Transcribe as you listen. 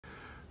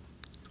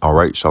All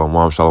right,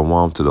 shalom,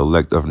 shalom to the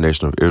elect of the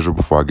nation of Israel.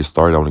 Before I get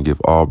started, I want to give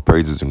all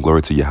praises and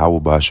glory to Yahweh,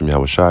 Ba'ashem,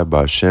 Yahweh Shai,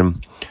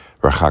 Ba'ashem,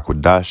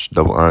 Rachakwadash,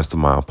 double honors to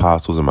my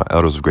apostles and my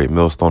elders of great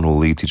millstone who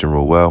lead, teach, and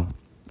rule well.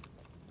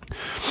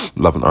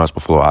 Love and honors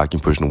before I can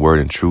push the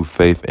word in true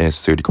faith and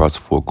sincerity across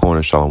the four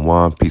corners.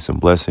 Shalom, peace and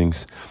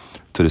blessings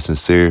to the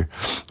sincere.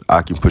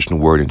 I can push the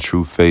word in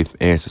true faith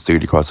and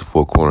sincerity across the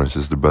four corners.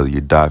 This is the brother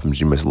Edified from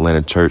GMS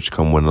Atlanta Church.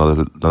 Come with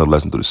another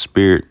lesson through the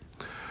Spirit.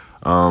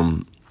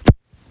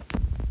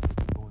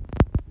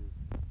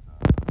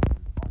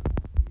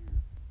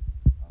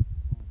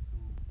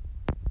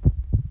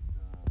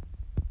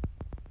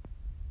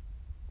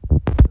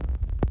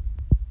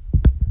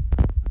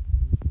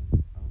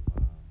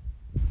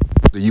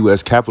 The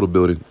U.S. Capitol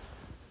building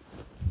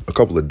a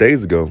couple of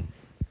days ago,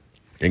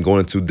 and going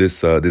into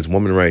this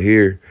woman right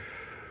here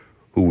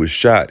who was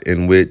shot,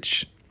 in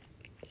which,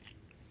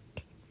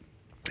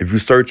 if you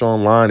search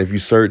online, if you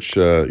search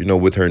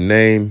with her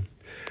name,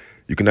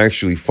 you can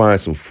actually find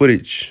some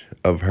footage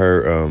of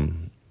her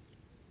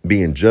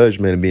being judged,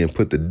 man, and being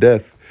put to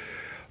death.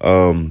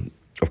 Of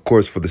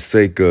course, for the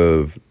sake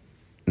of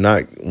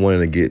not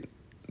wanting to get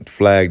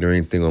flagged or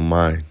anything on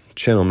my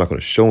channel, I'm not going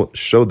to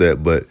show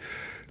that, but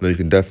you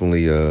can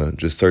definitely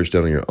just search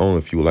that on your own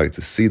if you would like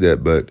to see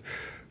that. But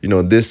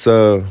this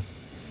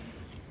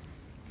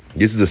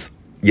is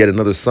yet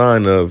another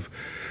sign of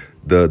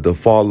the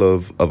fall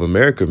of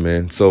America,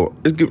 man. So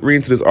let's read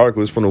into this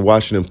article. It's from the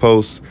Washington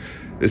Post.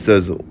 It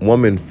says,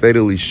 woman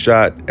fatally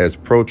shot as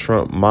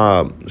pro-Trump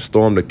mob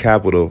stormed the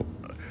Capitol,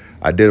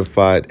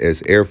 identified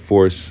as Air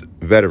Force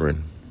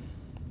veteran.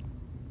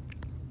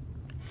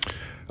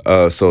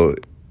 So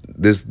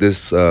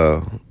this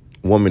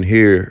woman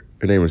here,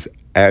 her name is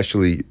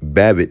Ashley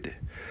Babbitt. It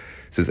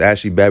says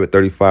Ashley Babbitt,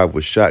 35,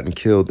 was shot and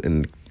killed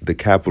in the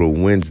Capitol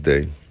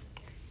Wednesday.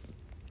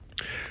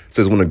 It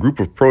says when a group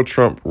of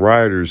pro-Trump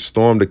rioters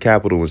stormed the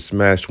Capitol and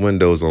smashed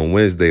windows on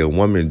Wednesday, a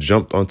woman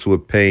jumped onto a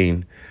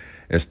pane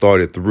and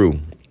started through.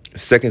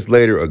 Seconds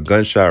later, a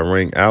gunshot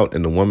rang out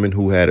and the woman,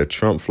 who had a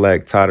Trump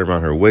flag tied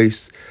around her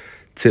waist,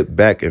 tipped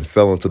back and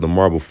fell onto the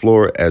marble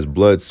floor as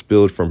blood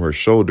spilled from her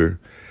shoulder.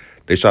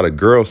 They shot a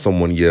girl,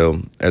 someone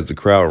yelled, as the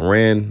crowd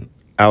ran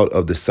out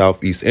of the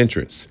southeast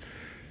entrance.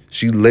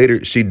 She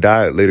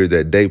died later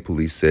that day,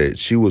 police said.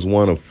 She was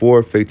one of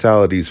 4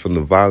 fatalities from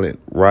the violent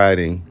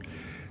rioting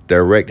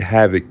that wreaked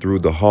havoc through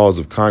the halls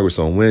of Congress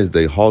on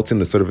Wednesday, halting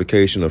the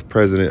certification of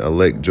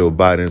President-elect Joe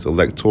Biden's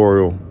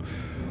electoral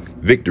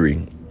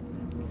victory.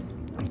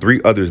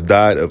 3 others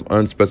died of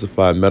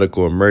unspecified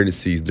medical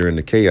emergencies during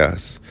the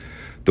chaos.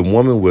 The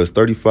woman was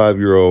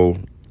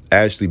 35-year-old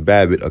Ashley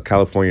Babbitt, a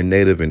California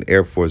native and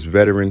Air Force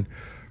veteran.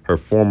 Her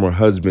former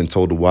husband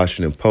told the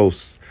Washington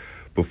Post.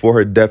 Before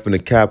her death in the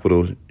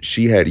Capitol,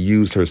 she had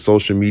used her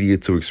social media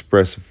to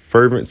express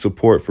fervent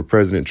support for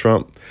President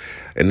Trump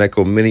and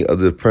echo many of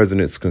the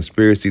president's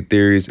conspiracy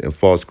theories and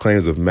false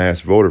claims of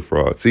mass voter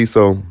fraud. See,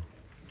 so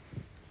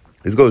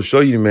this goes to show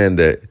you, man,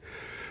 that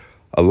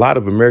a lot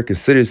of American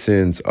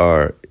citizens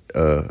are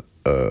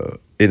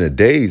in a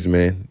daze,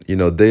 man.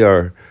 They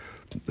are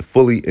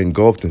fully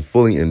engulfed and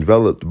fully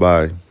enveloped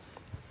by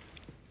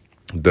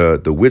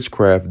the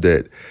witchcraft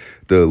that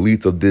the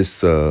elites of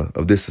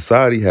this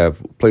society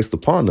have placed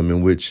upon them,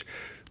 in which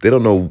they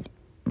don't know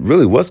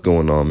really what's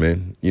going on,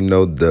 man.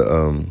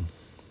 The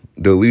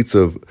elites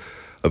of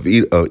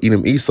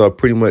Edom Esau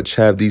pretty much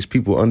have these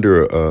people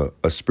under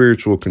a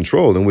spiritual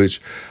control, in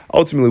which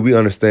ultimately we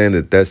understand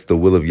that that's the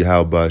will of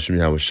Yahweh, Ba'ashem,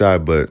 Yahweh Shai.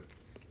 But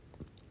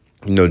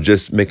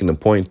just making the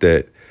point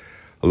that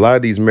a lot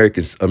of these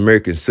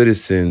American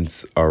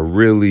citizens are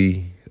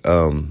really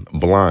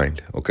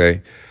blind.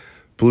 Okay.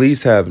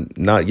 Police have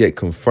not yet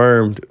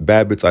confirmed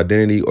Babbitt's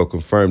identity or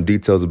confirmed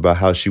details about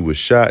how she was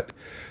shot.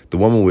 The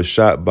woman was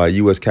shot by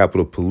U.S.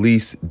 Capitol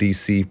Police,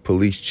 D.C.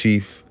 Police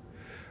Chief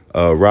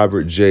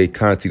Robert J.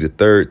 Conti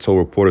III told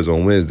reporters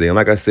on Wednesday. And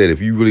like I said, if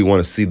you really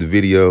want to see the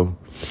video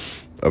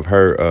of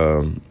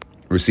her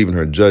receiving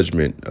her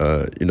judgment,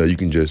 you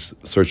can just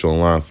search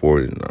online for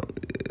it.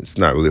 It's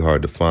not really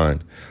hard to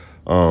find.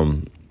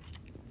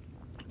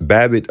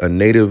 Babbitt, a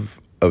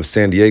native of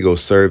San Diego,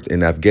 served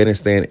in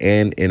Afghanistan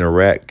and in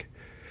Iraq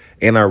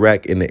in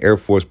the Air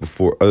Force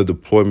before other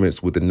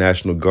deployments with the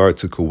National Guard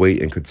to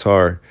Kuwait and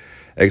Qatar.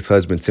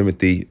 Ex-husband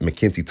Timothy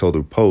McKenzie told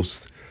the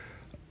Post.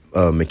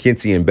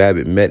 McKenzie and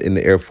Babbitt met in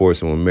the Air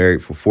Force and were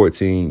married for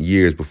 14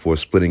 years before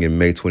splitting in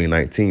May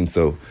 2019.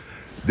 So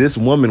this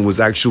woman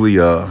was actually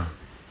a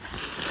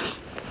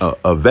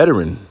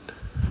veteran.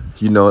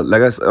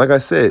 Like I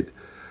said,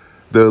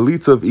 the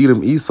elites of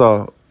Edom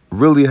Esau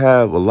really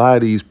have a lot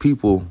of these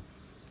people,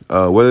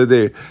 whether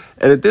they're,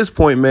 and at this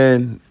point,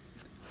 man,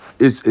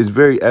 it's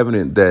very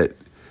evident that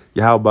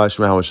Yahweh Ba'ashem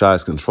Yahweh Shai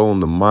is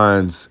controlling the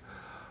minds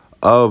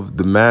of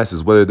the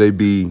masses, whether they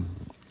be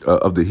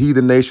of the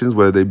heathen nations,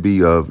 whether they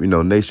be of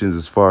nations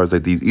as far as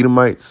like these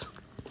Edomites,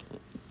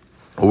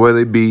 or whether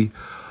they be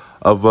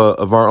of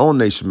our own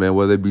nation, man,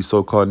 whether they be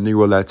so-called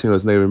Negro,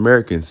 Latinos, Native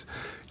Americans.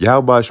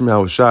 Yahweh Ba'ashem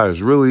Yahweh Shai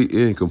is really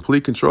in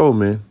complete control,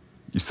 man.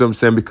 You see what I'm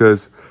saying?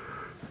 Because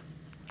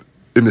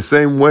in the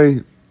same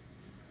way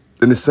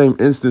in the same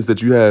instance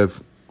that you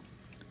have,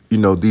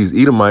 these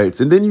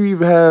Edomites, and then you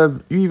even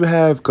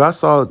have 'cause I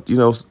saw,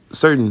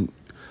 certain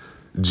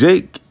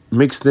Jake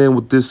mixed in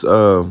with this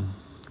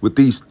with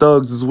these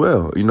thugs as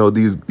well.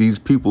 These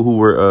people who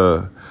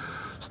were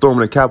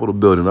storming the Capitol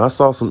building. I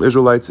saw some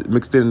Israelites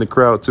mixed in the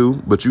crowd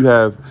too, but you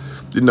have,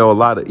 a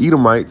lot of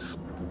Edomites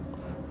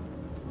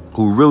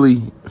who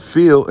really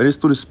feel, and it's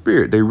through the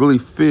Spirit, they really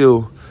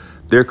feel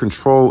their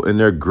control and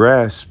their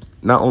grasp,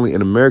 not only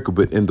in America,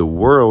 but in the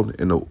world,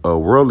 in a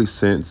worldly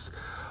sense.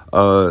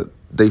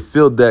 They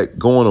feel that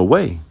going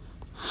away.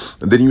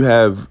 And then you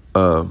have,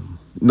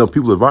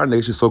 people of our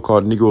nation,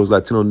 so-called Negroes,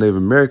 Latino, Native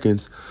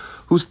Americans,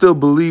 who still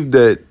believe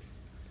that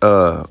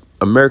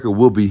America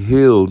will be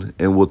healed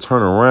and will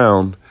turn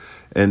around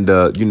and,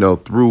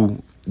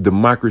 through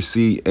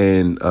democracy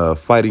and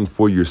fighting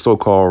for your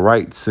so-called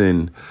rights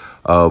and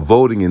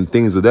voting and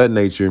things of that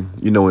nature,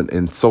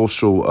 and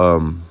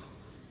social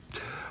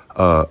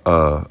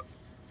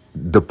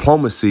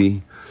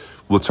diplomacy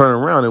will turn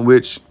around, in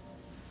which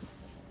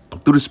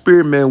through the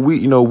Spirit, man,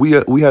 we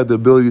have the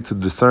ability to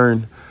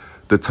discern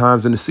the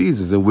times and the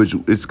seasons, in which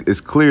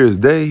it's clear as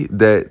day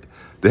that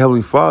the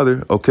Heavenly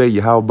Father, okay,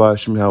 Yahweh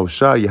Shem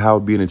Yahweh Yahweh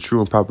being a true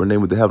and proper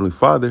name of the Heavenly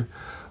Father,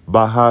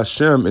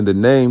 Bahashem in the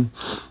name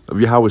of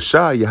Yahweh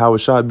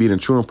being a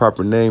true and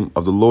proper name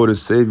of the Lord and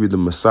Savior, the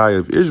Messiah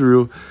of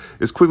Israel,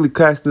 is quickly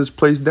casting this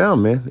place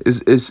down, man.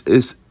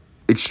 It's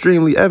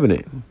extremely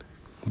evident.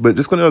 But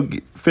just going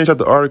to finish out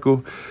the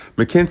article.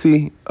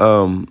 McKenty,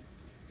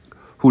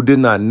 who did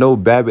not know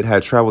Babbitt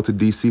had traveled to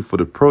D.C. for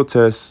the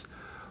protests,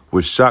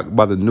 was shocked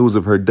by the news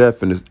of her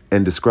death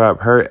and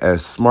described her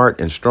as smart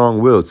and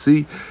strong-willed.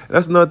 See,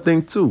 that's another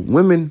thing, too.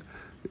 Women,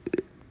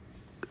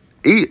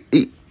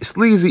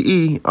 Sleazy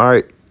E, all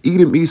right,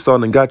 Edom Esau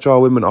and got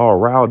y'all women all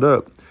riled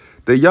up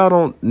that y'all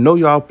don't know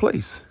y'all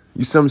place.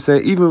 You see what I'm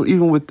saying?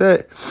 Even with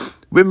that,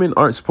 women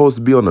aren't supposed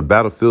to be on the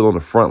battlefield on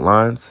the front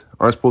lines,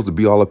 aren't supposed to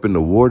be all up in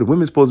the war. The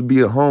women's supposed to be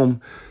at home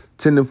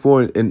tending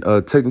for and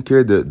taking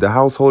care of the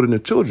household and the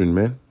children,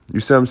 man. You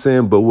see what I'm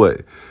saying? But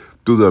what?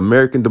 Through the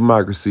American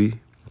democracy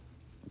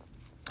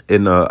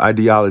and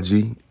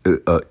ideology,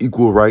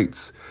 equal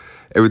rights,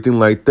 everything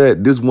like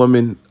that, this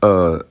woman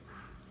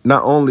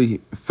not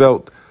only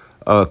felt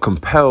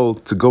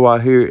compelled to go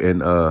out here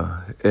and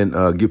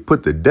get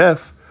put to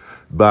death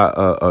by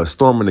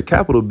storming the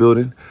Capitol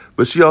building,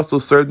 but she also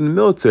served in the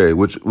military,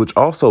 which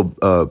also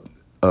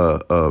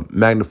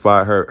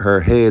magnified her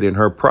head and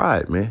her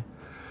pride, man.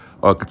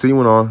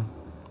 Continuing on,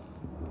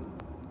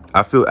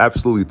 I feel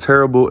absolutely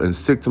terrible and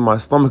sick to my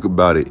stomach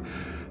about it,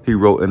 he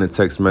wrote in a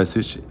text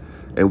message.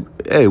 And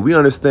hey, we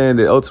understand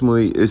that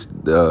ultimately it's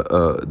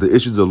the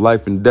issues of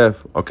life and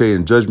death, okay,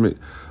 and judgment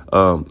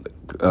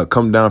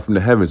come down from the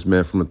heavens,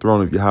 man, from the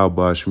throne of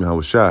Yahweh Shem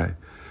Yahweh.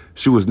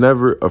 She was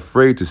never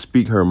afraid to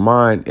speak her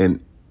mind, and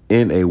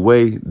in a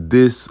way,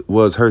 this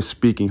was her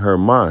speaking her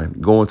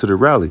mind, going to the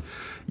rally.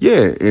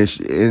 Yeah,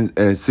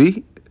 and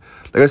see,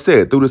 like I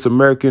said, through this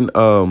American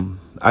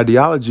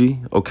ideology,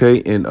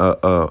 okay, and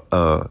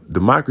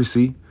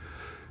democracy,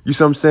 you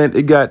see what I'm saying?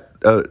 It got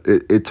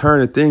it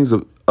turned things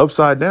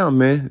upside down,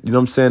 man. You know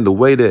what I'm saying? The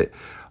way that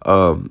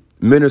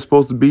men are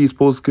supposed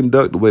to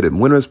conduct, the way that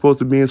women are supposed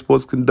to be and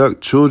supposed to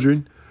conduct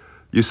children.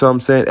 You see what I'm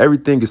saying?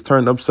 Everything is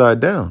turned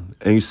upside down,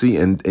 and you see,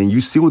 and you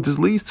see what this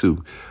leads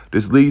to.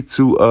 This leads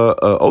to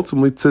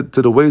ultimately to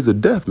the ways of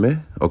death,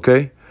 man.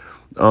 Okay.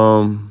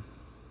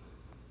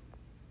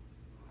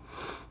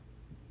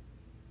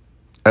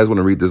 I just want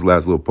to read this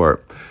last little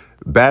part.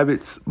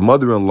 Babbitt's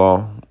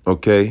mother-in-law,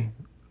 okay,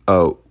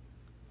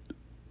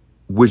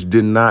 which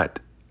did not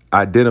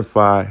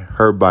identify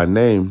her by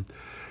name,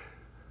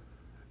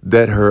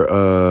 that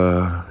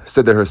her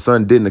said that her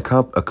son didn't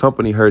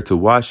accompany her to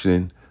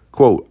Washington.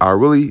 Quote, I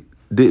really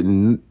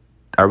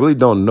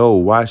don't know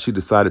why she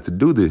decided to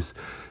do this.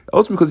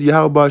 Also because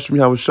Yahweh Shem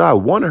Yahweh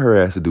wanted her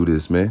ass to do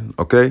this, man.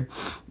 Okay.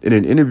 In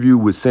an interview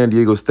with San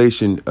Diego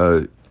station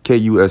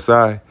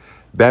KUSI,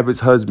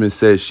 Babbitt's husband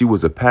said she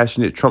was a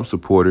passionate Trump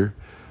supporter.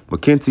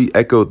 McKenty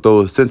echoed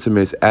those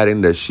sentiments,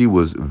 adding that she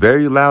was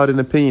very loud and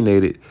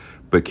opinionated,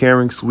 but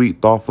caring,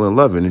 sweet, thoughtful, and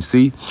loving. And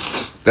see,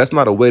 that's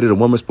not a way that a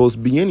woman's supposed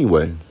to be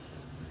anyway.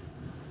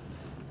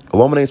 A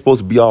woman ain't supposed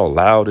to be all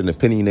loud and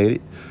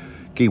opinionated.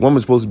 Okay, a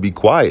woman's supposed to be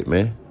quiet,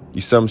 man.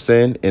 You see what I'm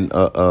saying?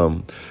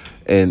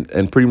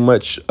 And pretty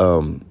much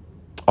all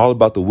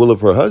about the will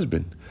of her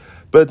husband.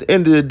 But at the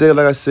end of the day,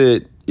 like I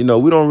said,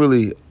 we're not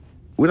really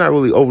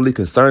overly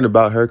concerned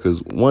about her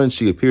because, one,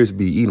 she appears to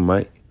be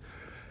Edomite,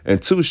 and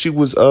two, she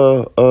was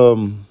all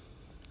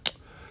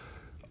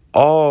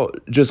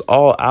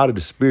out of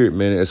the spirit,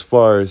 man, as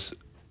far as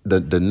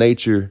the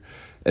nature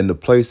and the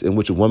place in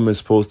which a woman is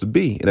supposed to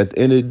be. And at the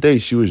end of the day,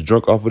 she was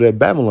drunk off of that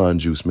Babylon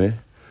juice, man.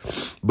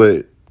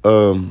 But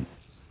I'm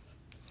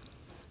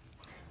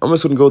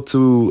just going to go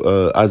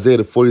to Isaiah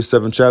the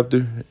 47th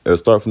chapter.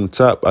 Start from the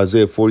top,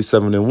 Isaiah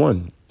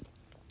 47:1.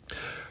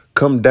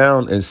 Come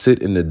down and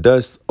sit in the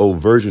dust, O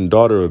virgin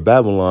daughter of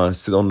Babylon,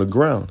 sit on the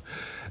ground.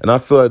 And I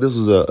feel like this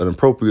was an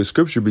appropriate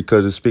scripture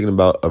because it's speaking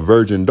about a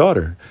virgin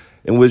daughter,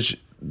 in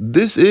which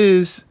this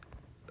is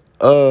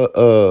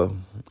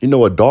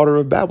a daughter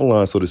of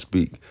Babylon, so to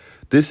speak.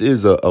 This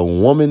is a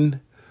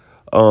woman.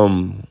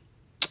 Um,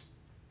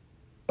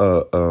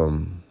 uh,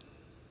 um,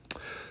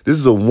 this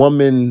is a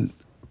woman,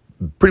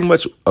 pretty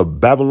much a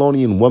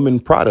Babylonian woman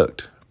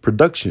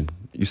production.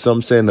 You see what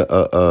I'm saying?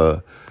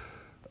 A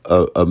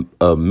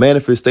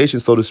manifestation,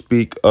 so to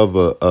speak, of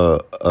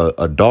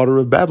a daughter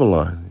of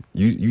Babylon.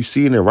 You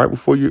seeing it right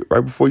before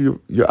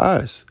your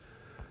eyes.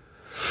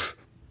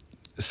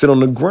 Sit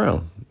on the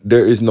ground.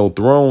 There is no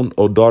throne,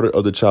 O daughter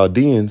of the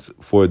Chaldeans,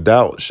 for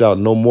thou shalt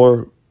no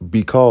more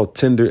be called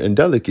tender and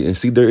delicate. And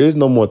see, there is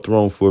no more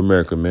throne for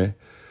America, man.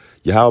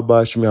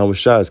 Yahweh Shemi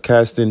Shah is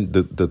casting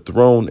the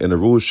throne and the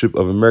rulership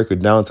of America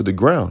down to the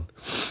ground.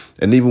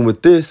 And even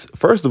with this,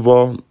 first of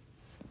all,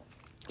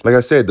 like I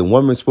said, the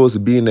woman's supposed to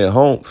be at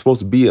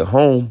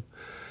home,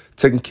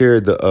 taking care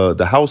of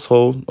the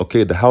household.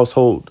 Okay, the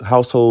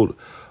household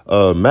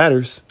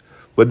matters.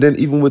 But then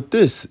even with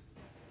this,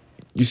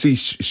 you see,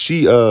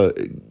 she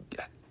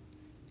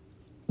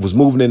was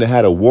moving in and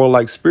had a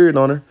warlike spirit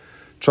on her,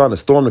 trying to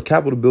storm the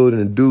Capitol building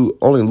and do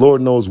only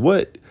Lord knows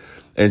what.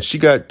 And she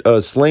got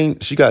slain.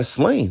 She got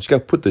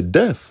put to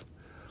death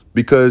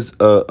because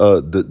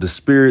the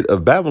spirit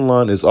of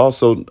Babylon is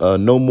also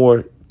no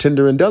more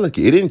tender and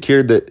delicate. It didn't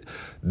care that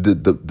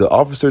the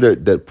officer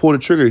that pulled the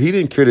trigger, he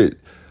didn't care that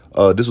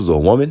this was a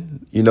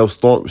woman,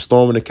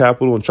 storming the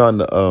Capitol and trying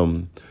to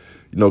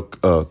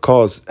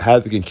cause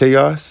havoc and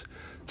chaos.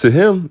 To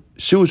him,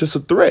 she was just a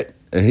threat,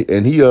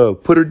 and he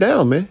put her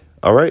down, man.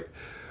 All right.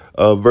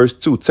 Verse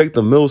 2, take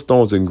the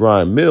millstones and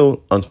grind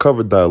mill,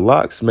 uncover thy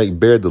locks, make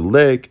bare the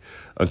leg,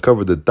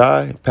 uncover the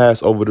thigh,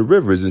 pass over the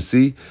rivers. And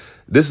see,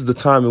 this is the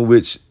time in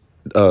which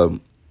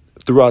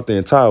throughout the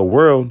entire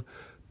world,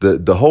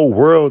 the whole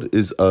world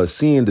is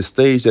seeing the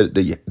stage that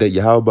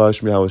Yahweh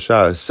Shemi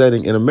Shah is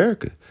setting in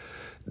America.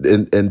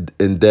 And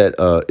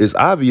that it's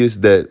obvious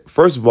that,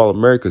 first of all,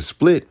 America's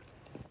split,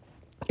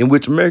 in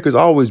which America's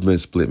always been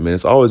split, man.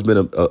 It's always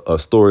been a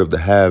story of the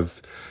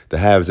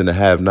haves and the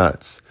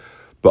have-nots.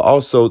 But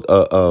also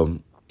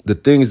the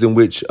things in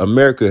which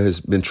America has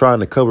been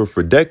trying to cover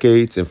for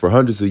decades and for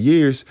hundreds of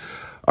years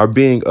are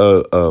being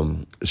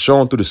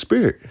shown through the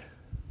spirit.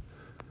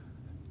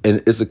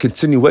 And it's a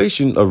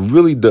continuation of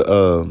really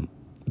the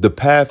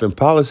path and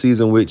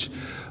policies in which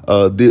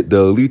the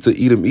elites of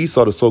Edom,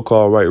 Esau, the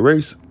so-called right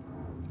race,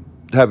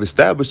 have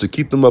established to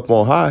keep them up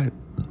on high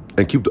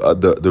and keep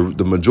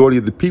the majority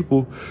of the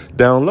people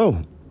down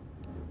low.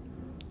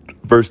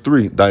 Verse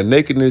 3, thy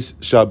nakedness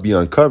shall be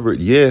uncovered,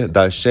 yea,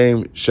 thy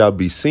shame shall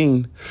be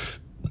seen.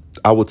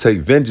 I will take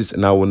vengeance,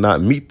 and I will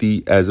not meet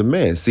thee as a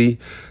man. See,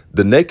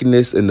 the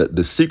nakedness and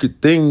the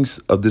secret things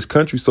of this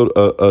country, so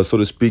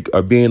to speak,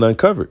 are being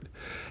uncovered,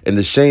 and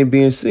the shame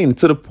being seen,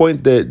 to the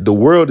point that the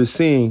world is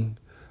seeing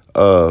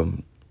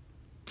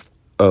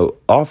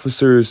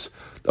officers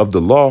of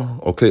the law,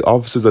 okay,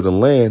 officers of the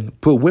land,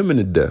 put women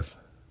to death,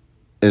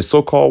 and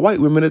so-called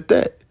white women at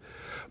that.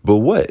 But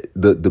what?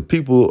 The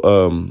people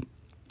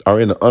are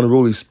in an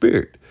unruly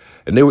spirit,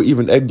 and they were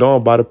even egged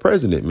on by the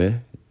president,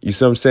 man. You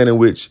see what I'm saying? In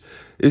which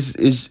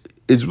it's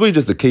really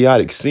just a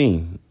chaotic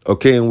scene,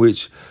 okay? In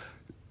which,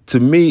 to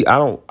me, I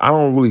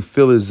don't really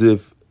feel as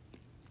if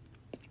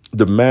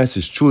the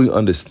masses truly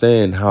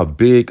understand how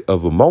big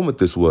of a moment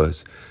this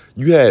was.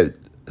 You had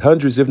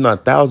hundreds, if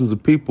not thousands,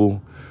 of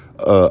people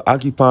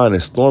occupying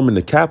and storming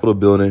the Capitol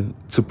building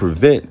to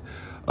prevent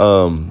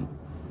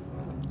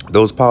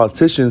those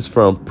politicians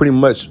from pretty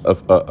much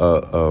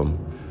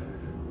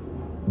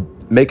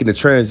making the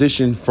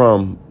transition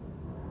from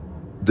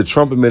the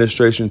Trump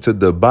administration to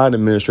the Biden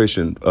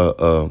administration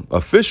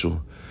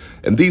official.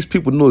 And these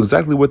people knew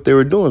exactly what they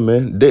were doing,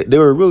 man. They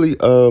were really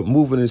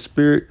moving in the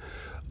spirit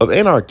of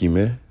anarchy,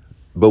 man.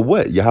 But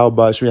what?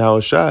 Yahweh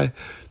Shemi Shah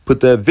put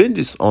that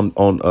vengeance on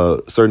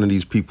certain of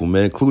these people,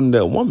 man, including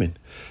that woman.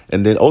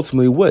 And then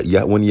ultimately what?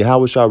 When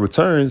Yahweh Shah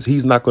returns,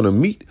 he's not going to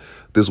meet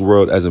this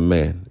world as a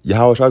man.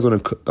 Yahweh Shah is going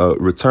to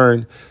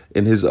return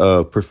in his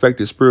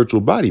perfected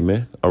spiritual body,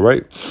 man. All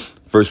right.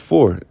 Verse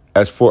 4,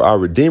 as for our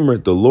Redeemer,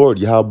 the Lord,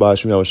 Yahweh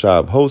Shemi Shah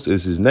of hosts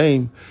is his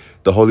name,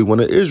 the Holy One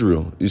of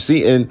Israel. You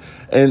see, and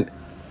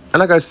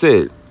like I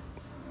said,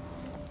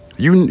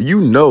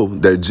 you know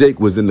that Jake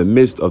was in the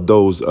midst of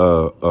those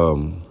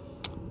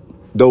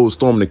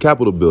storming the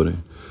Capitol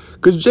building.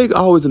 Because Jake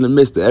always in the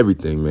midst of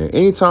everything, man.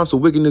 Anytime some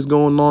wickedness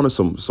going on or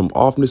some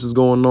offness is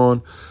going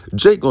on,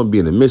 Jake going to be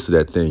in the midst of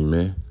that thing,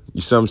 man.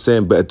 You see what I'm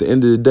saying? But at the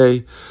end of the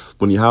day,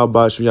 when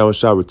Yahweh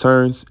Shah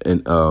returns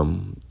and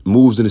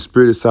moves in the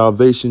spirit of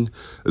salvation,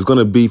 it's going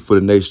to be for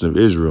the nation of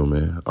Israel,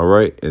 man. All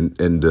right? And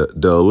the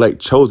elect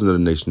chosen of the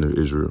nation of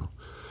Israel.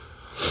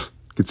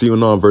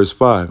 Continuing on, verse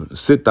 5.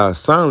 Sit thou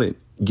silent,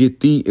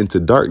 get thee into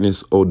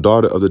darkness, O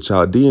daughter of the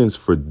Chaldeans,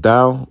 for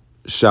thou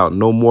shalt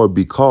no more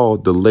be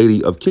called the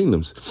lady of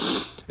kingdoms.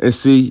 And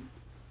see,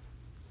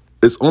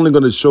 it's only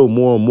going to show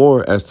more and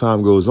more as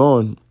time goes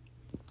on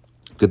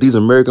that these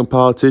American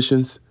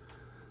politicians,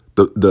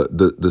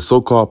 the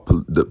so-called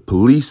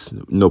police,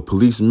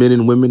 policemen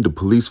and women, the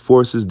police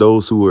forces,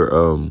 those who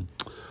are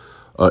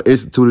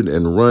instituted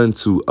and run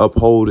to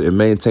uphold and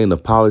maintain the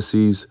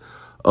policies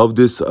of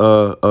this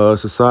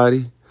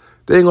society,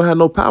 they ain't gonna have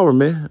no power,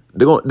 man.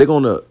 They're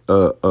gonna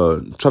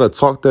try to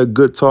talk that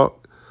good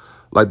talk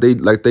like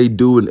they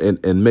do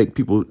and make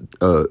people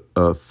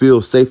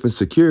feel safe and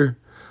secure.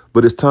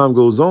 But as time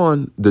goes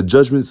on, the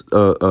judgments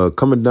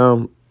coming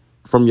down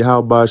from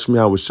Yahweh Shem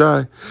Yahweh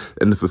Shai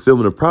and the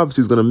fulfillment of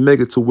prophecy is going to make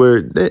it to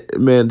where, they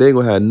ain't going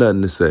to have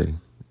nothing to say.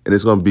 And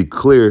it's going to be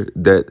clear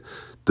that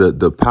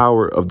the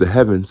power of the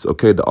heavens,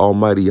 okay, the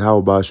almighty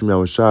Yahweh Shem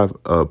Yahweh Shai,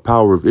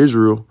 power of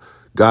Israel,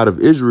 God of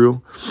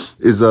Israel,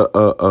 is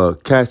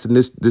casting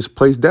this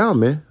place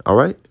down, man, all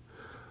right?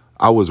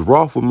 I was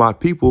wroth with my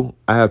people.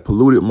 I have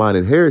polluted mine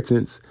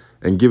inheritance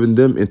and given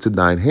them into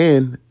thine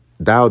hand.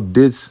 Thou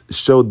didst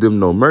show them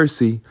no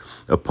mercy.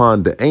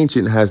 Upon the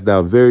ancient hast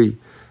thou very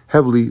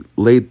heavily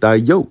laid thy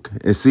yoke.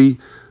 And see,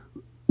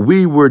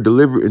 we were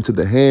delivered into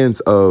the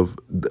hands of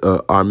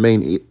our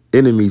main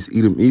enemies,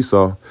 Edom,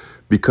 Esau,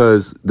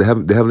 because the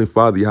Heavenly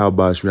Father,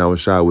 Yahweh Shem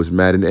Shai, was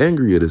mad and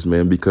angry at us,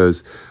 man,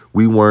 because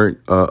we weren't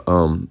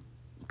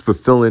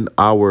fulfilling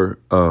our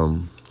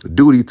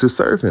duty to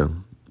serve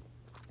him.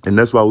 And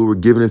that's why we were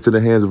given into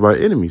the hands of our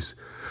enemies.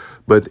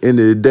 But at the end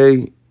of the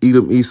day,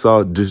 Edom,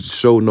 Esau just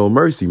showed no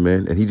mercy,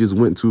 man. And he just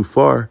went too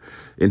far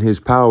in his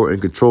power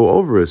and control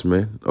over us,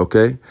 man.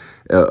 Okay.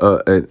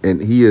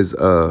 And he is,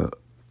 like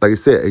I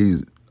said,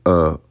 he's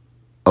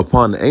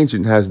upon the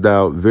ancient hast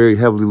thou very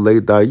heavily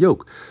laid thy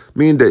yoke.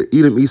 Meaning that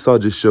Edom, Esau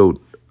just showed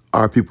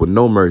our people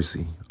no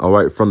mercy. All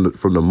right. From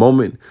the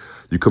moment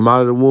you come out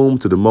of the womb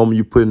to the moment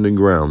you put in the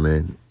ground,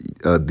 man.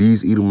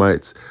 These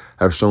Edomites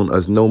have shown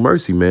us no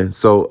mercy, man.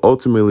 So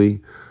ultimately,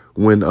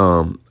 when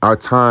our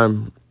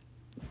time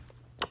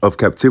of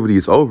captivity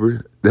is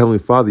over, the Heavenly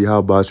Father,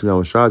 Yahweh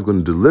Shem Shai, is going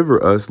to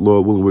deliver us,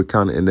 Lord willing, we're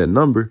counted in that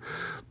number,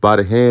 by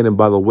the hand and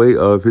by the way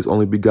of his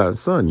only begotten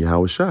Son,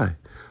 Yahweh Shai.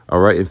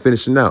 All right, and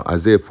finishing out,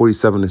 Isaiah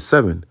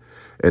 47:7.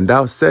 And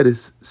thou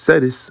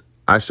saidest,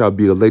 I shall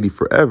be a lady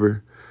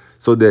forever,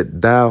 so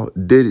that thou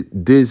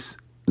didst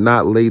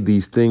not lay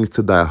these things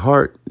to thy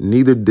heart,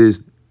 neither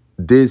didst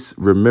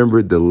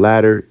remember the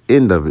latter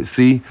end of it.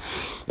 See,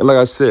 and like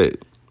I said,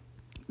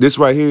 this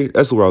right here,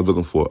 that's what I was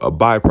looking for, a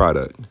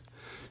byproduct.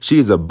 She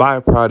is a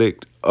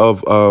byproduct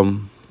of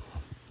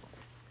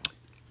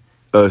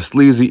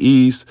Sleazy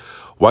E's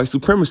white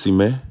supremacy,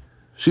 man.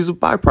 She's a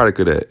byproduct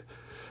of that.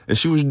 And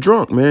she was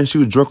drunk, man. She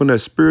was drunk on that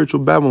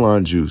spiritual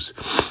Babylon juice,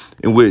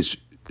 in which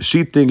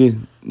she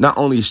thinking not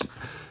only,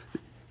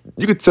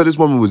 you could tell this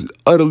woman was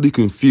utterly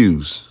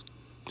confused.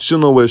 She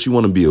don't know whether she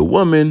want to be a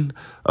woman,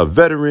 a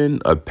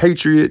veteran, a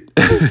patriot.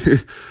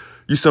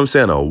 You see what I'm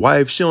saying? A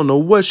wife. She don't know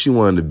what she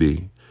wanted to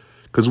be.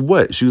 Because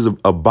what? She was a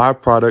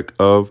byproduct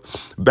of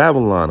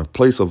Babylon, a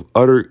place of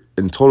utter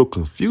and total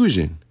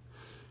confusion.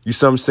 You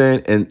see what I'm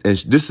saying? And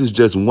this is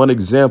just one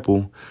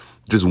example,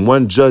 just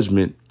one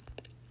judgment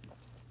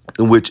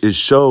in which it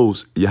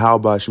shows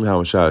Yahweh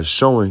Shem Shai is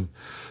showing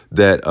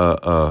that,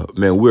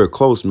 man, we're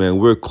close, man.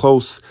 We're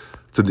close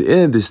to the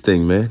end of this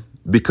thing, man.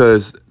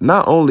 Because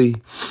not only,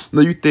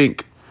 you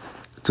think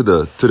to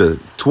the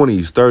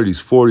 20s, 30s,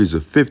 40s,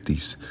 or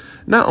 50s,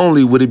 not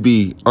only would it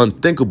be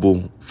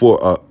unthinkable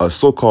for a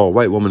so-called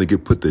white woman to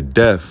get put to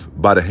death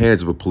by the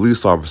hands of a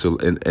police officer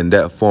in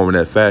that form, in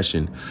that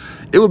fashion,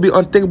 it would be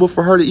unthinkable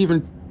for her to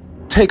even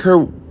take her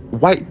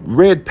white,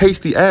 red,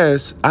 pasty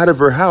ass out of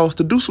her house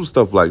to do some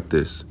stuff like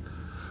this.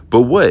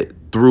 But what?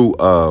 Through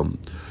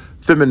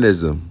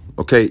feminism,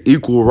 okay,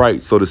 equal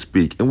rights, so to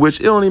speak, in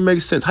which it only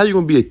makes sense. How you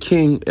gonna be a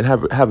king and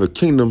have a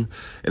kingdom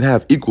and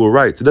have equal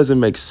rights? It doesn't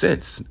make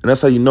sense. And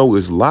that's how you know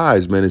it's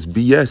lies, man. It's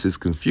BS, it's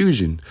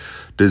confusion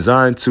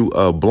designed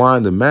to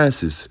blind the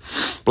masses.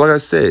 But like I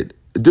said,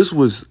 this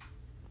was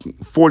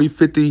 40,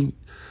 50,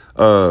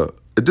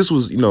 this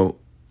was,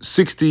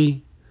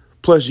 60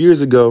 plus years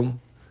ago.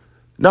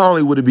 Not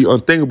only would it be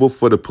unthinkable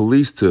for the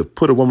police to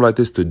put a woman like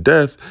this to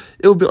death,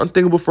 it would be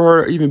unthinkable for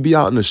her to even be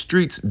out in the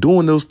streets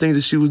doing those things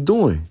that she was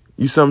doing.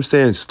 You see what I'm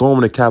saying?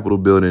 Storming the Capitol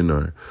building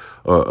or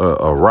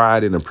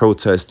rioting and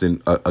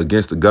protesting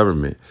against the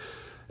government.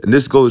 And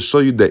this goes to show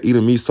you that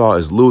Edom Esau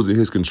is losing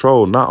his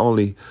control, not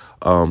only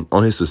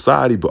on his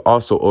society, but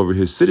also over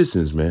his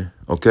citizens, man.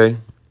 Okay.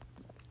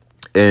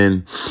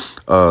 And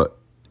I'm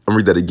gonna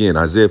read that again.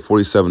 Isaiah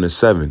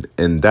 47:7.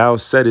 And thou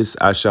saidest,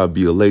 I shall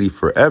be a lady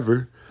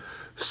forever,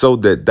 so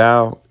that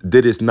thou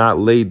didst not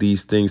lay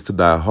these things to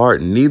thy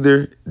heart,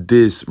 neither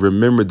didst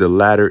remember the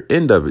latter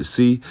end of it.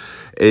 See,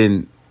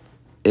 in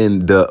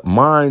the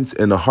minds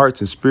and the hearts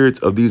and spirits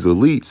of these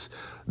elites,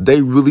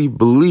 they really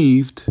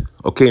believed,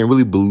 okay, and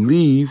really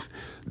believe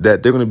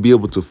that they're going to be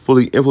able to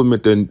fully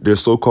implement their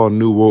so-called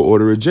New World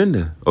Order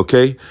agenda,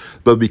 okay?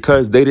 But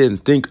because they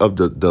didn't think of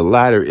the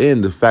latter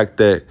end, the fact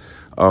that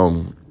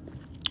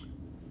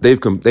they've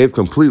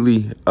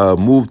completely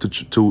moved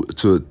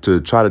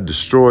to try to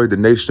destroy the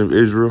nation of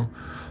Israel,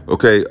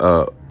 okay?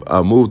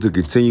 Move to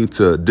continue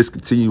to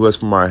discontinue us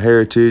from our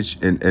heritage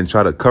and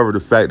try to cover the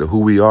fact of who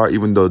we are,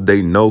 even though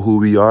they know who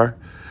we are.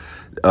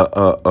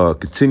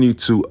 Continue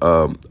to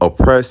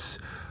oppress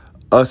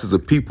us as a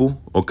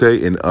people,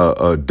 okay, and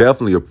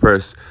definitely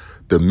oppress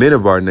the men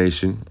of our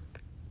nation,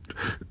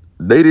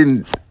 they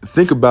didn't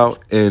think about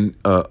and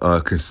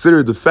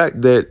consider the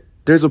fact that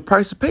there's a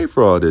price to pay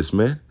for all this,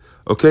 man.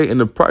 Okay, and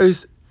the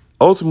price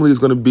ultimately is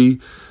going to be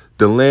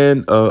the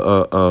land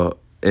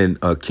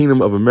and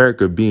kingdom of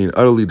America being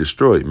utterly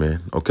destroyed,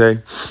 man.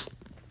 Okay.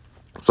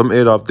 So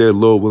I'm off there,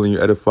 Lord willing,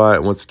 you're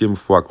edified. Once again,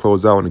 before I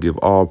close out, I want to give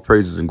all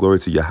praises and glory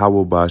to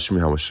Yahweh, Ba'ashem,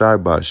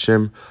 Hamashai,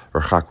 Ba'ashem,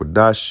 or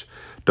Hakwadash.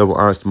 Double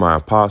honors to my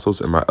apostles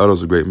and my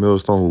elders of great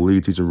millstone who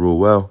lead, teach, and rule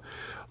well.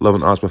 Love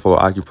and honor to my fellow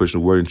occupants, pushing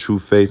the word in true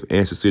faith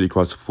and sincerity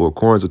across the four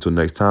corners. Until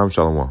next time,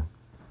 Shalom.